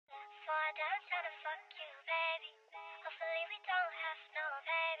done trying to fuck you, baby. Hopefully we don't have no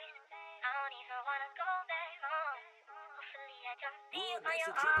babies. I don't even wanna go back home. Hopefully I don't see you on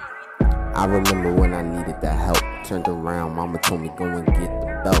your own. I remember when I needed that help. Turned around, mama told me go and get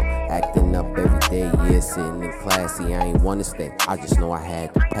the belt. Acting up every day, yeah, sitting in class. See, I ain't wanna stay, I just know I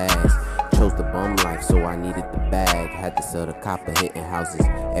had to pass. Chose the bum life, so I needed the bag. Had to sell the copper, hitting houses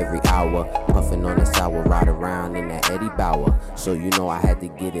every hour. Puffing on the sour, ride around in that Eddie Bauer. So you know I had to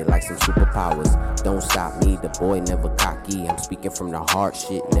get it like some superpowers. Don't stop me, the boy never cocky. I'm speaking from the heart,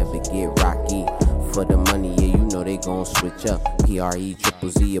 shit never get rocky. For the money, yeah, you know they gon' switch up.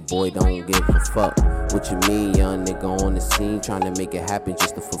 Prezzz, a boy don't give a fuck. What you mean, young nigga on the scene, trying to make it happen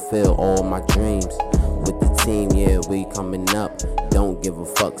just to fulfill all my dreams. With the team, yeah, we coming up. Don't give a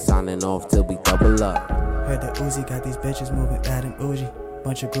fuck, signing off till we double up. Heard the Uzi got these bitches moving bad and bougie.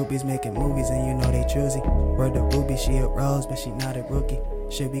 Bunch of groupies making movies and you know they choosy. Word to Ruby, she a rose, but she not a rookie.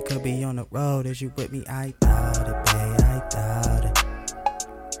 Shit, we could be on the road. Is you with me? I doubt it, babe, I doubt it.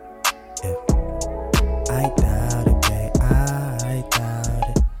 Yeah. I doubt it, babe, I doubt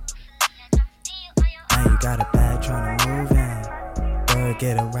it. Now you got a bag tryna move in. Word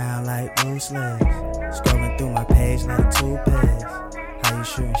get around like loose lips. Scrolling through my page like toothpaste. How you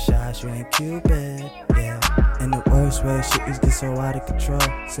shooting shots, you ain't Cupid, yeah. In the worst way, shit just get so out of control.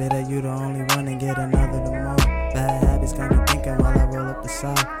 Say that you the only one and get another tomorrow. Bad habits got me thinking while I roll up the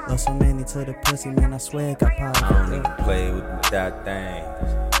side. Lost so many to the pussy, man, I swear it got power. I don't even play with the dot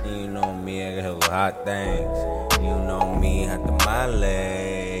things. You know me, I got hella hot things. You know me, hot to my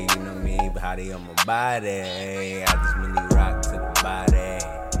leg. You know me, body on my body. I just really rock to the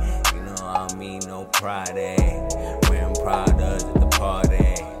body. You know I mean, no pride. Wearing Prada's at the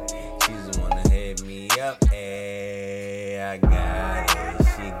party. She's the one that hit me up. Hey, I got it,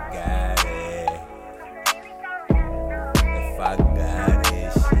 she got it. If I got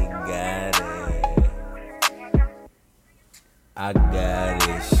it, she got it. I got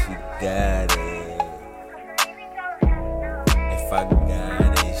it, she got it. If I got it.